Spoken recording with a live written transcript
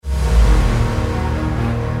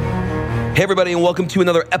Hey, everybody, and welcome to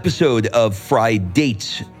another episode of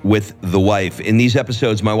Fri-Date with the wife. In these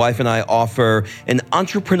episodes, my wife and I offer an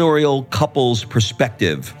entrepreneurial couple's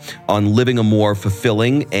perspective on living a more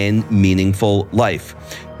fulfilling and meaningful life.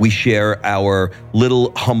 We share our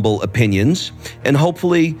little humble opinions and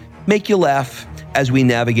hopefully make you laugh as we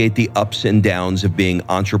navigate the ups and downs of being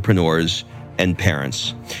entrepreneurs and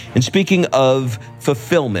parents. And speaking of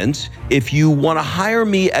fulfillment, if you want to hire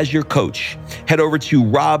me as your coach, head over to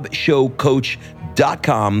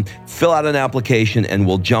robshowcoach.com, fill out an application, and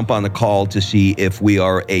we'll jump on a call to see if we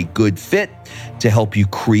are a good fit to help you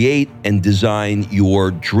create and design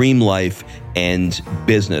your dream life and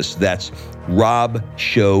business. That's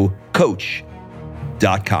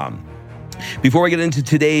robshowcoach.com. Before we get into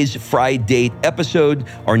today's Fri-Date episode,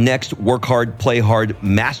 our next Work Hard, Play Hard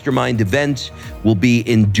Mastermind event will be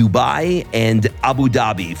in Dubai and Abu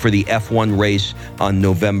Dhabi for the F1 race on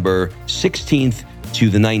November 16th to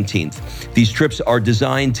the 19th. These trips are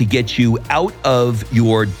designed to get you out of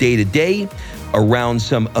your day-to-day, around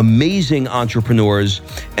some amazing entrepreneurs,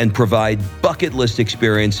 and provide bucket list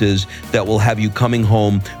experiences that will have you coming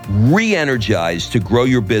home re-energized to grow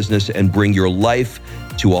your business and bring your life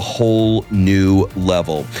to a whole new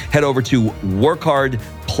level. Head over to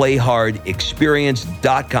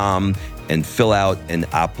workhardplayhardexperience.com and fill out an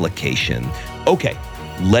application. Okay,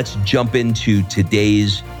 let's jump into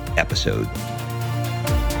today's episode.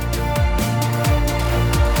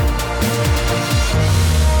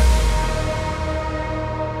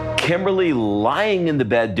 Kimberly, lying in the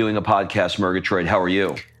bed doing a podcast, Murgatroyd, how are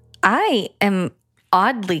you? I am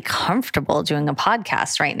oddly comfortable doing a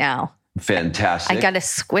podcast right now. Fantastic. I got a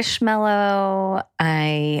Squishmallow.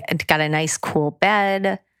 I got a nice cool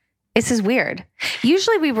bed. This is weird.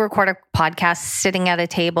 Usually we record a podcast sitting at a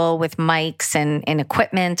table with mics and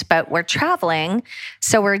equipment, but we're traveling.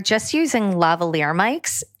 So we're just using lavalier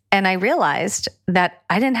mics. And I realized that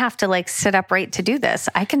I didn't have to sit upright to do this.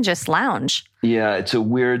 I can just lounge. Yeah, it's a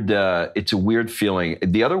weird feeling.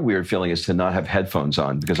 The other weird feeling is to not have headphones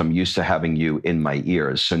on because I'm used to having you in my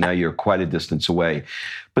ears. So now you're quite a distance away.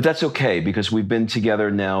 But that's okay because we've been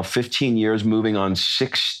together now 15 years, moving on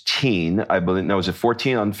 16. I believe, no, is it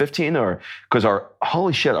 14 on 15? Or because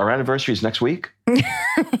holy shit, our anniversary is next week?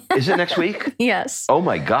 Is it next week? Yes. Oh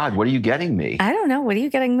my God, what are you getting me? I don't know. What are you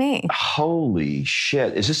getting me? Holy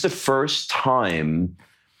shit. Is this the first time?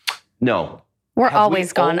 No. We're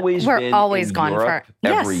always gone. We're always gone for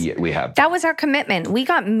every year. We have. That was our commitment. We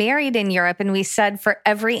got married in Europe and we said for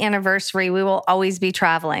every anniversary, we will always be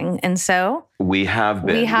traveling. And so we have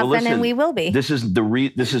been. We have been and we will be. This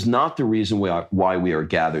is not the reason why we are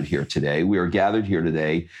gathered here today. We are gathered here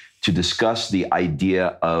today to discuss the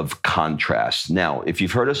idea of contrast. Now, if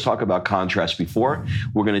you've heard us talk about contrast before,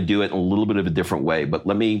 we're going to do it in a little bit of a different way. But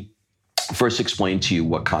let me first explain to you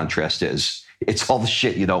what contrast is. It's all the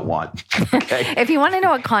shit you don't want. Okay? If you want to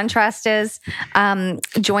know what contrast is,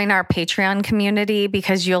 join our Patreon community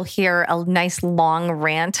because you'll hear a nice long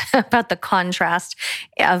rant about the contrast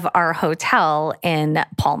of our hotel in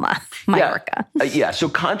Palma, Mallorca. Yeah. So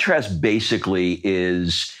contrast basically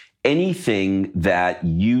is anything that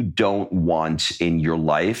you don't want in your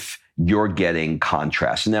life, you're getting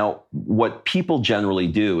contrast. Now, what people generally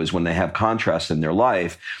do is when they have contrast in their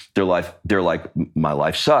life, they're like, my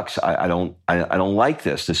life sucks. I don't like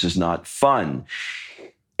this. This is not fun.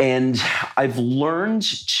 And I've learned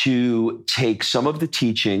to take some of the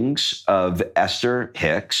teachings of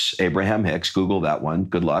Abraham Hicks, Google that one,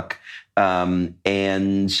 good luck.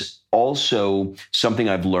 And also something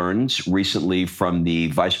I've learned recently from the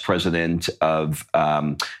vice president of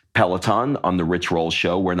Peloton on the Rich Roll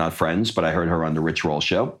Show. We're not friends, but I heard her on the Rich Roll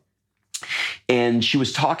Show. And she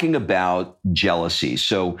was talking about jealousy.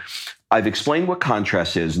 So I've explained what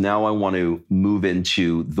contrast is. Now I want to move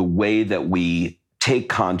into the way that we take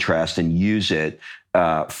contrast and use it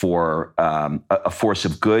for a force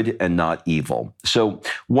of good and not evil. So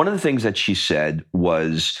one of the things that she said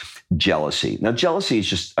was jealousy. Now, jealousy is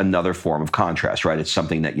just another form of contrast, right? It's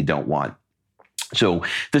something that you don't want. So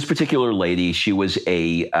this particular lady, she was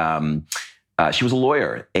a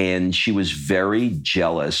lawyer, and she was very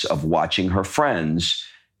jealous of watching her friends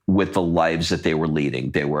with the lives that they were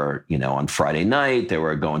leading. They were, on Friday night, they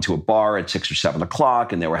were going to a bar at 6 or 7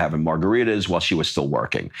 o'clock, and they were having margaritas while she was still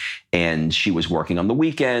working. And she was working on the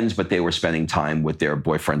weekends, but they were spending time with their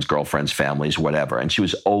boyfriends, girlfriends, families, whatever. And she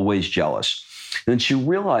was always jealous. And then she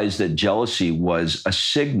realized that jealousy was a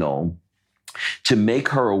signal to make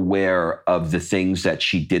her aware of the things that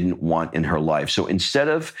she didn't want in her life. So instead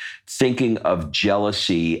of thinking of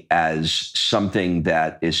jealousy as something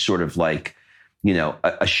that is sort of like,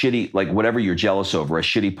 a shitty, like whatever you're jealous over, a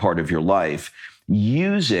shitty part of your life,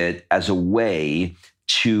 use it as a way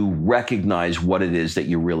to recognize what it is that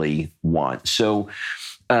you really want. So,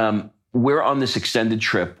 we're on this extended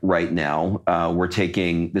trip right now.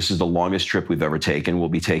 This is the longest trip we've ever taken. We'll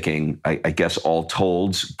be taking, I guess, all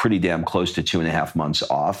told, pretty damn close to 2.5 months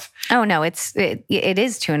off. Oh, no, it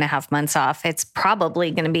is 2.5 months off. It's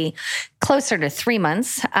probably going to be closer to 3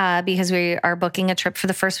 months because we are booking a trip for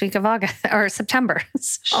the first week of August or September.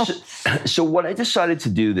 So what I decided to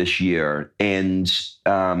do this year, and,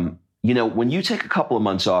 when you take a couple of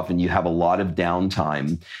months off and you have a lot of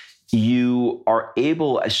downtime, you are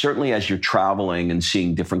able, certainly as you're traveling and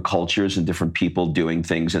seeing different cultures and different people doing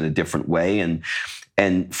things in a different way,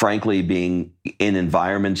 and frankly, being in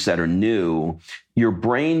environments that are new, your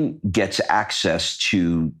brain gets access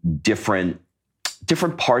to different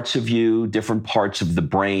parts of you, different parts of the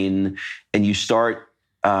brain, and you start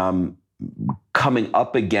coming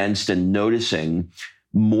up against and noticing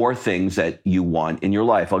more things that you want in your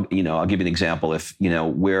life. I'll give you an example. If,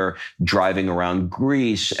 we're driving around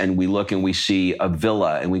Greece and we look and we see a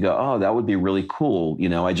villa and we go, oh, that would be really cool.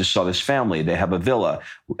 I just saw this family, they have a villa.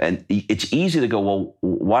 And it's easy to go, well,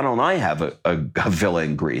 why don't I have a villa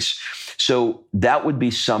in Greece? So that would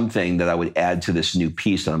be something that I would add to this new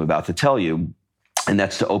piece that I'm about to tell you. And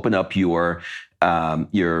that's to open up your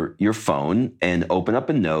phone and open up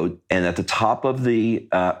a note. And at the top of the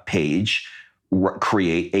page,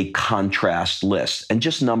 create a contrast list and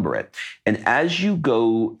just number it. And as you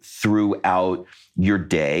go throughout your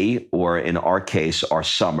day, or in our case, our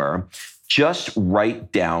summer, just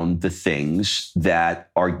write down the things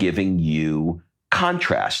that are giving you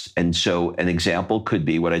contrast. And so an example could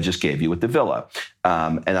be what I just gave you with the villa.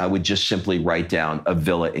 And I would just simply write down a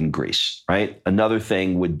villa in Greece, right? Another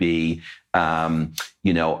thing would be, I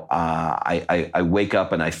wake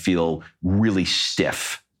up and I feel really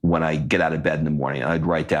stiff when I get out of bed in the morning. I'd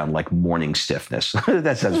write down like morning stiffness.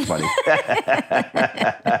 That sounds funny.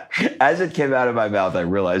 As it came out of my mouth, I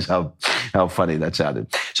realized how funny that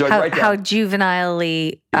sounded. So I'd write down, how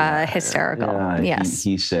juvenilely hysterical. Yes.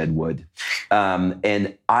 He said would.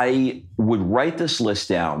 And I would write this list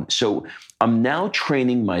down. So I'm now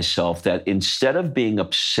training myself that instead of being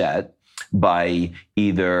upset by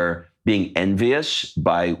either being envious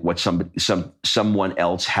by what someone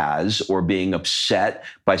else has, or being upset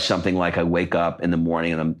by something like I wake up in the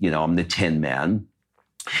morning and I'm the Tin Man,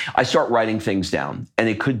 I start writing things down. And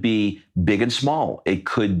it could be big and small. It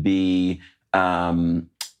could be, you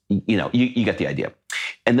get the idea.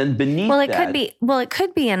 And then beneath it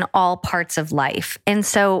could be in all parts of life. And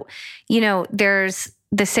so, there's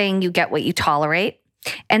the saying, you get what you tolerate.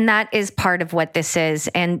 And that is part of what this is.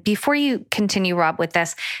 And before you continue, Rob, with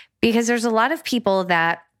this, because there's a lot of people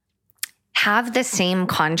that have the same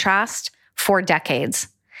contrast for decades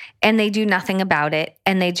and they do nothing about it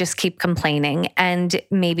and they just keep complaining. And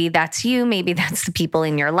maybe that's you, maybe that's the people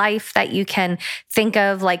in your life that you can think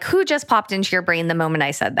of, like who just popped into your brain the moment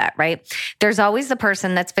I said that, right? There's always the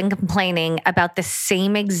person that's been complaining about the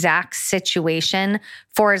same exact situation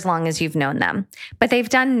for as long as you've known them, but they've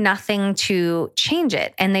done nothing to change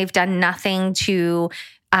it. And they've done nothing to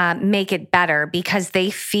make it better because they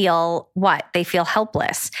feel what? They feel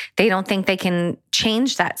helpless. They don't think they can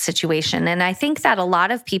change that situation. And I think that a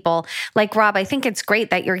lot of people, like Rob, I think it's great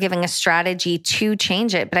that you're giving a strategy to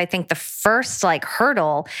change it. But I think the first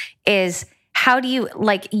hurdle is how do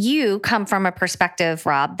you come from a perspective,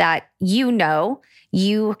 Rob, that you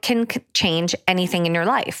can change anything in your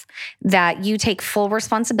life, that you take full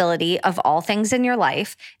responsibility of all things in your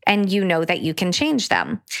life and you know that you can change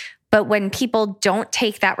them. But when people don't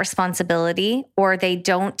take that responsibility or they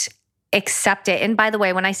don't accept it, and by the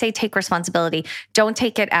way, when I say take responsibility, don't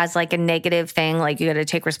take it as like a negative thing, like you got to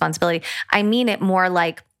take responsibility. I mean it more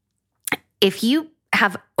like if you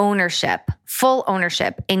have ownership, full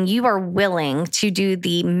ownership, and you are willing to do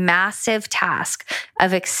the massive task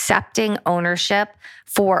of accepting ownership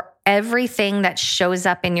for everything that shows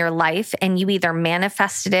up in your life, and you either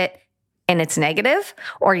manifested it and it's negative,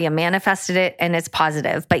 or you manifested it and it's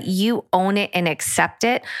positive, but you own it and accept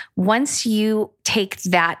it. Once you take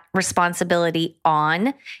that responsibility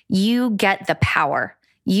on, you get the power.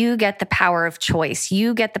 You get the power of choice.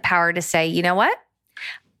 You get the power to say, you know what?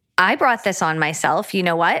 I brought this on myself. You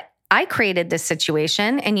know what? I created this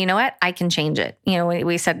situation, and you know what? I can change it.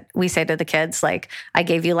 We say to the kids, like, I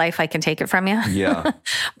gave you life, I can take it from you. Yeah.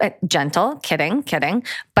 But gentle, kidding.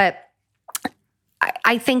 But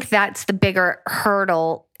I think that's the bigger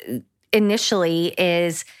hurdle initially,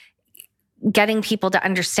 is getting people to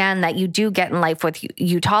understand that you do get in life what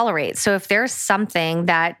you tolerate. So if there's something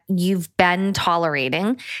that you've been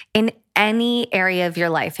tolerating in any area of your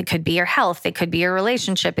life. It could be your health. It could be your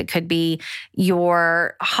relationship. It could be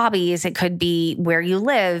your hobbies. It could be where you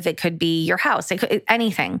live. It could be your house. It could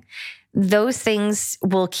anything. Those things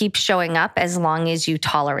will keep showing up as long as you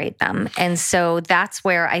tolerate them. And so that's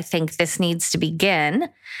where I think this needs to begin,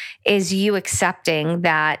 is you accepting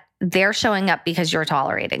that they're showing up because you're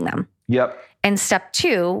tolerating them. Yep. And step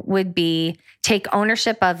 2 would be take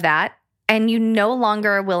ownership of that, and you no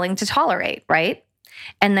longer are willing to tolerate, right?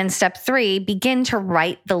 And then step 3, begin to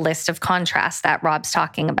write the list of contrasts that Rob's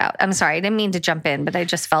talking about. I'm sorry, I didn't mean to jump in, but I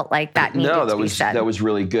just felt like that needed to be said. That was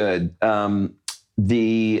really good.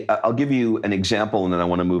 I'll give you an example, and then I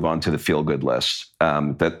want to move on to the feel-good list.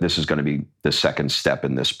 That this is going to be the second step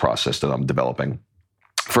in this process that I'm developing.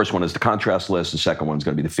 First one is the contrast list. The second one is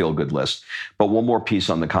going to be the feel-good list. But one more piece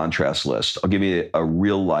on the contrast list. I'll give you a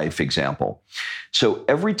real-life example. So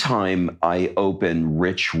every time I open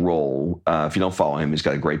Rich Roll, if you don't follow him, he's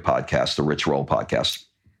got a great podcast, the Rich Roll podcast.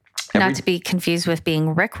 Not to be confused with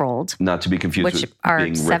being Rickrolled. Not to be confused with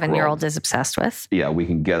being Which our 7-year-old is obsessed with. Yeah, we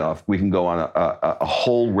can go on a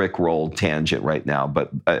whole Rickroll tangent right now.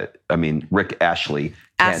 But Rick Ashley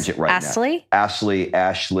tangent right now.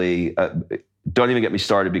 Ashley. Don't even get me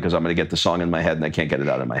started, because I'm going to get the song in my head and I can't get it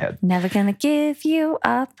out of my head. Never gonna give you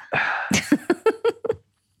up.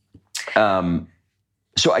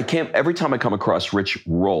 So every time I come across Rich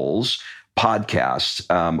Roll's podcast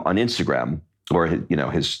on Instagram, or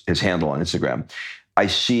his handle on Instagram, I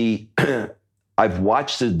see I've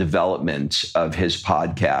watched the development of his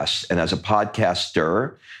podcast, and as a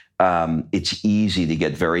podcaster, it's easy to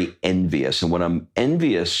get very envious. And when I'm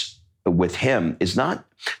envious with him is not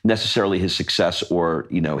necessarily his success or,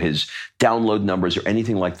 his download numbers or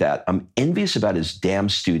anything like that. I'm envious about his damn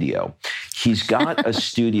studio. He's got a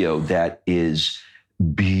studio that is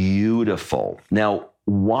beautiful. Now,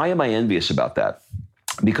 why am I envious about that?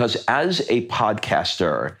 Because as a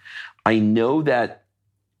podcaster, I know that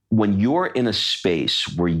when you're in a space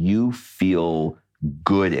where you feel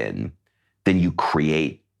good in, then you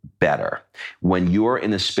create better. When you're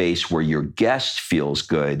in a space where your guest feels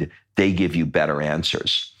good, they give you better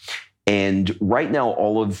answers. And right now,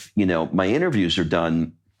 all of my interviews are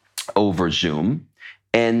done over Zoom.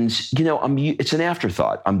 And it's an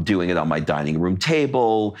afterthought. I'm doing it on my dining room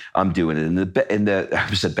table. I'm doing it in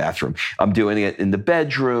the bathroom. I'm doing it in the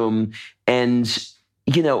bedroom. And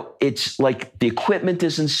it's like the equipment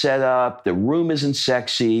isn't set up. The room isn't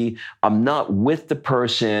sexy. I'm not with the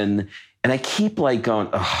person. And I keep going,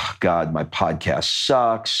 oh God, my podcast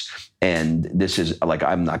sucks. And this is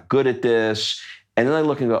I'm not good at this. And then I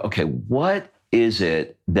look and go, okay, what is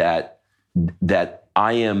it that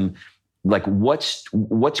I am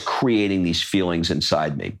what's creating these feelings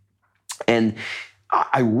inside me? And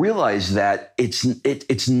I realize that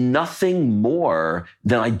it's nothing more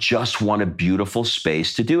than I just want a beautiful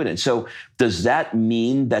space to do it in. So does that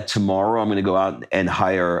mean that tomorrow I'm going to go out and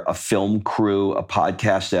hire a film crew, a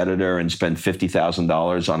podcast editor, and spend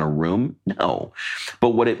 $50,000 on a room? No.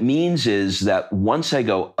 But what it means is that once I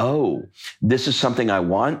go, oh, this is something I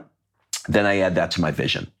want, then I add that to my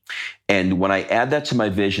vision. And when I add that to my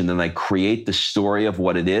vision, then I create the story of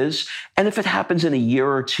what it is. And if it happens in a year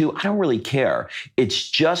or two, I don't really care. It's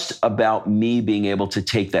just about me being able to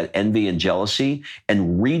take that envy and jealousy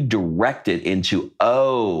and redirect it into,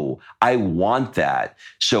 oh, I want that.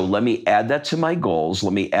 So let me add that to my goals.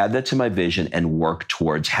 Let me add that to my vision and work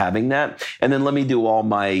towards having that. And then let me do all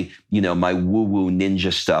my, my woo-woo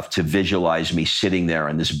ninja stuff to visualize me sitting there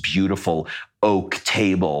on this beautiful oak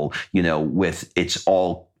table, with it's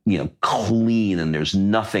all clean and there's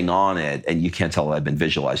nothing on it, and you can't tell that I've been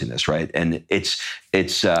visualizing this, right? And it's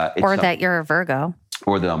or that you're a Virgo,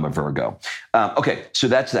 or that I'm a Virgo. Okay, so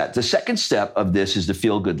that's that. The second step of this is the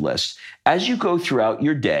feel-good list. As you go throughout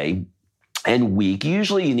your day and week,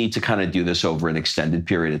 usually you need to kind of do this over an extended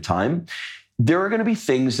period of time. There are going to be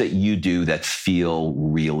things that you do that feel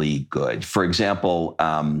really good. For example,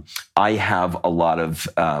 I have a lot of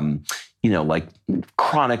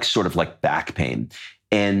chronic sort of back pain.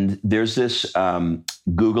 And there's this,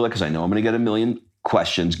 Google it, because I know I'm going to get a million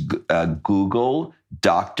questions. Google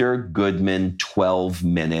Dr. Goodman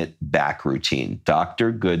 12-minute back routine.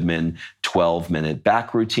 Dr. Goodman 12-minute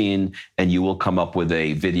back routine. And you will come up with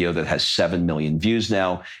a video that has 7 million views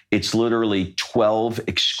now. It's literally 12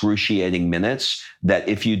 excruciating minutes that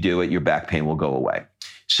if you do it, your back pain will go away.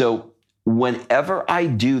 So whenever I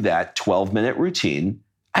do that 12-minute routine,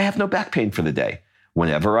 I have no back pain for the day.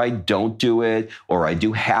 Whenever I don't do it, or I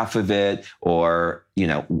do half of it, or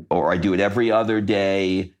I do it every other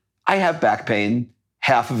day, I have back pain,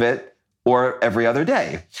 half of it, or every other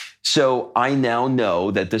day. So I now know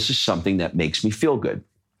that this is something that makes me feel good.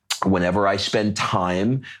 whenever I spend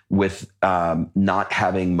time with not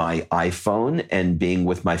having my iPhone and being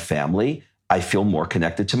with my family, I feel more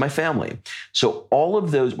connected to my family. So all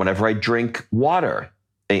of those, whenever I drink water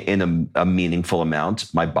in a meaningful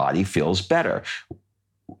amount, my body feels better.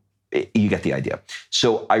 You get the idea.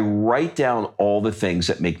 So I write down all the things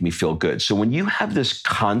that make me feel good. So when you have this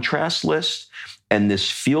contrast list and this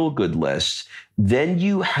feel good list, then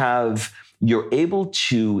you're able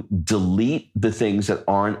to delete the things that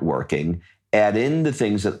aren't working, add in the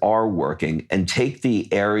things that are working, and take the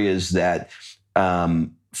areas that,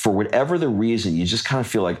 for whatever the reason, you just kind of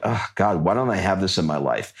feel like, oh God, why don't I have this in my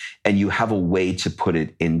life? And you have a way to put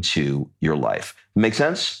it into your life. Make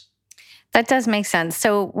sense? That does make sense.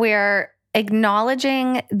 So we're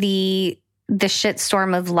acknowledging the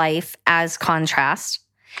shitstorm of life as contrast.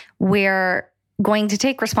 We're going to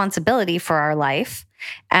take responsibility for our life,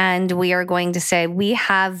 and we are going to say we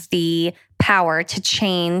have the power to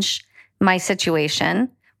change my situation,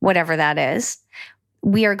 whatever that is.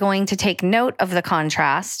 We are going to take note of the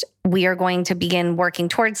contrast. We are going to begin working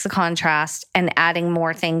towards the contrast and adding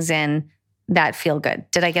more things in that feel good.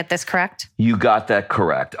 Did I get this correct? You got that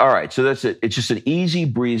correct. All right. So that's it. It's just an easy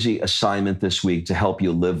breezy assignment this week to help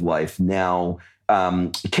you live life now.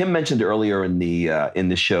 Kim mentioned earlier in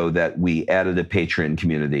the show that we added a Patreon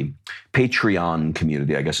community,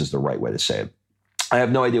 I guess is the right way to say it. I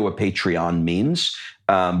have no idea what Patreon means,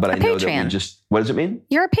 but I know that we just, what does it mean?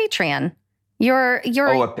 You're a Patreon.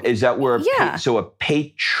 Is that where? Yeah. So a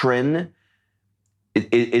patron.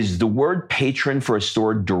 Is the word patron for a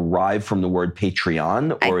store derived from the word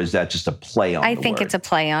Patreon, or is that just a play on the word? I think it's a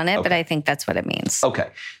play on it, okay. But I think that's what it means. Okay.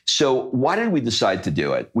 So why did we decide to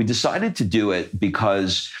do it? We decided to do it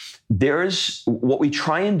because what we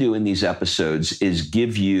try and do in these episodes is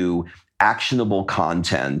give you actionable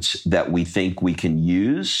content that we think we can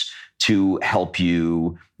use to help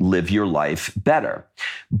you live your life better.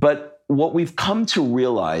 But what we've come to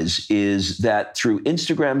realize is that through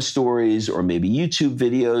Instagram stories or maybe YouTube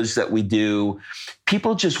videos that we do,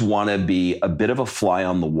 people just want to be a bit of a fly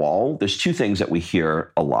on the wall. There's two things that we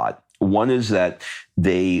hear a lot. One is that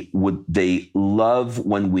they love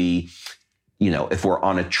when we, if we're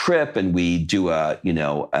on a trip and we do a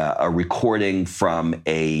recording from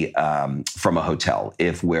a hotel,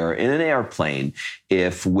 if we're in an airplane,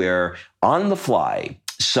 if we're on the fly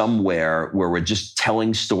somewhere where we're just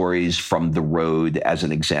telling stories from the road as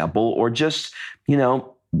an example, or just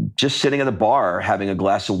sitting at a bar having a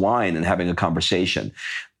glass of wine and having a conversation.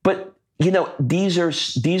 But these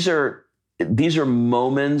are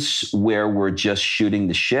moments where we're just shooting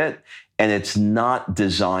the shit, and it's not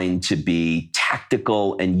designed to be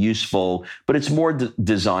tactical and useful, but it's more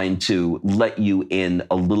designed to let you in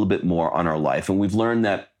a little bit more on our life. And we've learned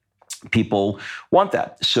that people want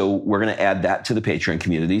that. So we're going to add that to the Patreon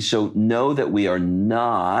community. So know that we are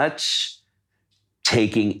not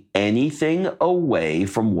taking anything away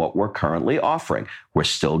from what we're currently offering. We're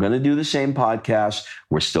still going to do the same podcast.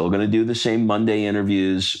 We're still going to do the same Monday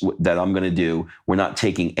interviews that I'm going to do. We're not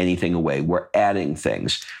taking anything away. We're adding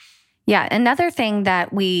things. Yeah. Another thing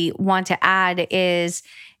that we want to add is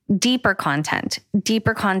deeper content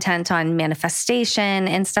on manifestation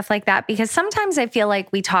and stuff like that, because sometimes I feel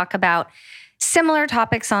like we talk about similar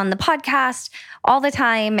topics on the podcast all the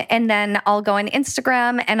time, and then I'll go on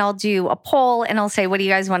Instagram and I'll do a poll and I'll say, what do you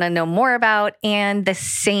guys want to know more about? And the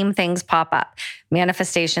same things pop up,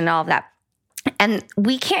 manifestation, all of that. And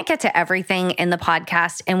we can't get to everything in the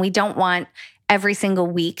podcast, and we don't want every single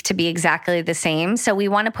week to be exactly the same. So we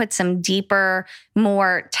want to put some deeper,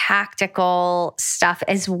 more tactical stuff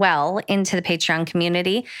as well into the Patreon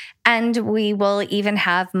community. And we will even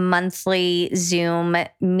have monthly Zoom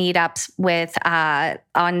meetups with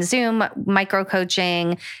on Zoom, micro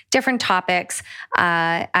coaching, different topics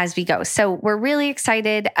as we go. So we're really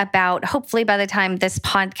excited about, hopefully by the time this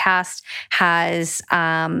podcast has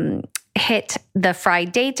hit the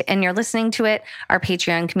Fri-Date and you're listening to it, our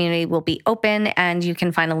Patreon community will be open, and you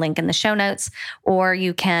can find a link in the show notes, or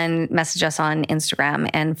you can message us on Instagram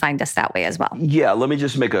and find us that way as well. Yeah, let me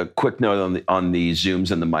just make a quick note on the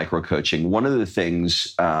Zooms and the micro coaching. One of the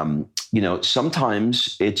things,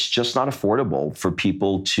 sometimes it's just not affordable for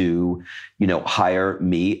people to, hire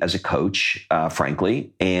me as a coach,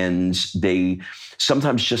 frankly, and they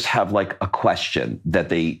sometimes just have like a question that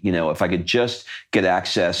they, if I could just get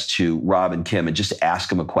access to Rob and Kim and just ask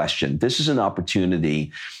them a question. This is an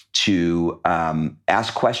opportunity to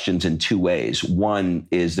ask questions in two ways. One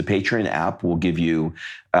is the Patreon app will give you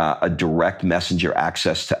a direct messenger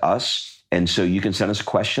access to us. And so you can send us a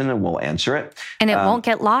question and we'll answer it. And it won't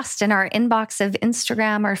get lost in our inbox of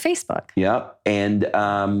Instagram or Facebook. Yeah. And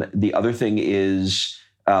the other thing is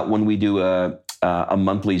when we do a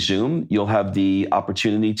monthly Zoom, you'll have the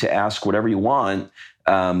opportunity to ask whatever you want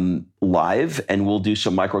live, and we'll do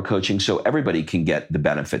some micro coaching so everybody can get the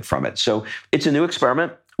benefit from it. So it's a new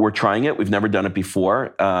experiment. We're trying it. We've never done it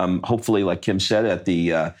before. Hopefully, like Kim said, at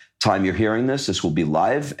the time you're hearing this will be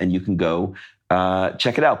live and you can go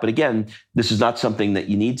check it out. But again, this is not something that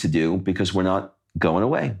you need to do because we're not going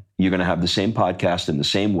away. You're going to have the same podcast in the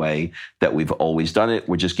same way that we've always done it.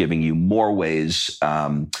 We're just giving you more ways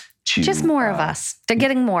just more of us. They're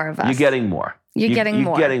getting more of us. You're getting more. You're getting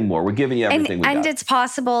more. You're getting more. We're giving you everything we got. And it's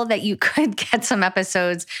possible that you could get some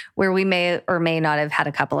episodes where we may or may not have had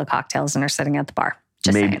a couple of cocktails and are sitting at the bar.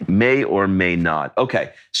 May or may not.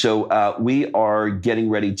 Okay, so we are getting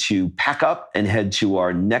ready to pack up and head to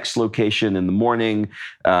our next location in the morning.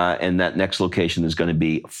 And that next location is going to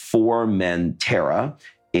be Formentera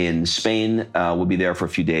in Spain. We'll be there for a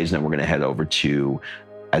few days, and then we're going to head over to,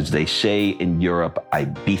 as they say in Europe,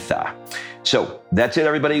 Ibiza. So that's it,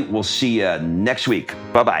 everybody. We'll see you next week.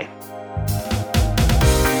 Bye-bye.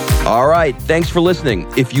 All right. Thanks for listening.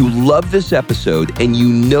 If you love this episode and you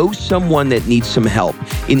know someone that needs some help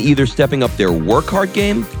in either stepping up their work hard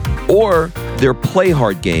game or their play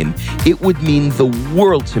hard game, it would mean the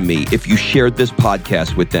world to me if you shared this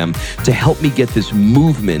podcast with them to help me get this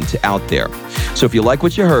movement out there. So if you like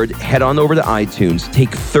what you heard, head on over to iTunes,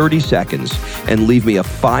 take 30 seconds and leave me a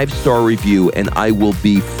 5-star review, and I will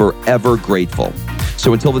be forever grateful.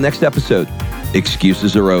 So until the next episode,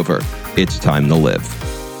 excuses are over. It's time to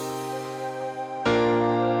live.